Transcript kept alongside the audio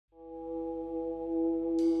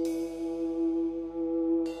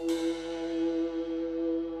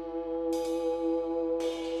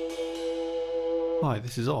Hi,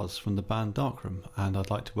 this is Oz from the band Darkroom, and I'd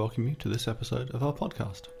like to welcome you to this episode of our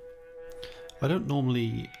podcast. I don't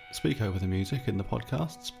normally speak over the music in the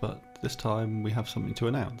podcasts, but this time we have something to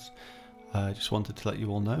announce. I just wanted to let you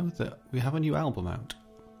all know that we have a new album out.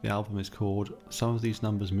 The album is called Some of These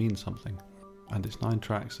Numbers Mean Something, and it's 9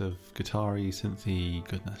 tracks of guitar-y, synthy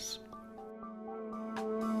goodness.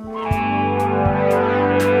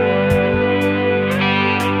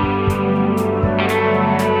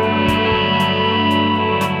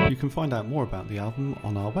 You can find out more about the album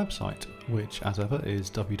on our website, which as ever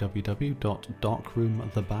is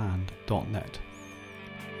www.darkroomtheband.net.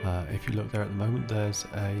 If you look there at the moment, there's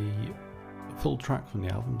a full track from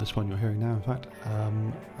the album, this one you're hearing now in fact,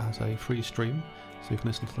 as a free stream, so you can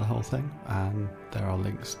listen to the whole thing, and there are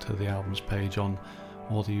links to the album's page on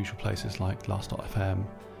all the usual places like Last.fm,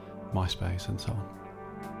 MySpace and so on.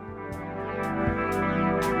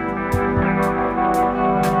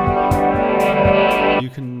 You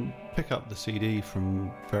can pick up the CD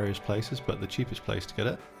from various places, but the cheapest place to get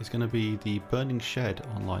it is going to be the Burning Shed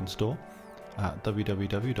online store at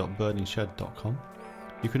www.burningshed.com.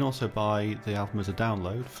 You can also buy the album as a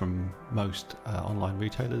download from most online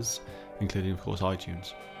retailers, including of course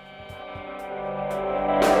iTunes.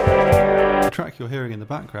 The track you're hearing in the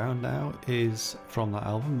background now is from that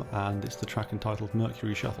album, and it's the track entitled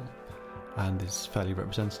Mercury Shuffle, and is fairly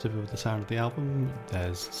representative of the sound of the album.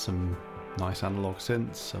 There's some nice analog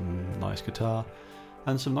synths, some nice guitar,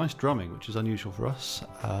 and some nice drumming, which is unusual for us,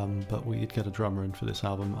 but we did get a drummer in for this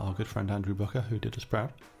album, our good friend Andrew Booker, who did us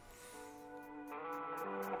proud.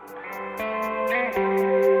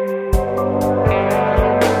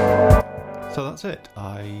 So that's it.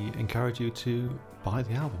 I encourage you to buy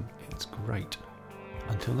the album. It's great.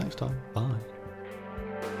 Until next time, bye.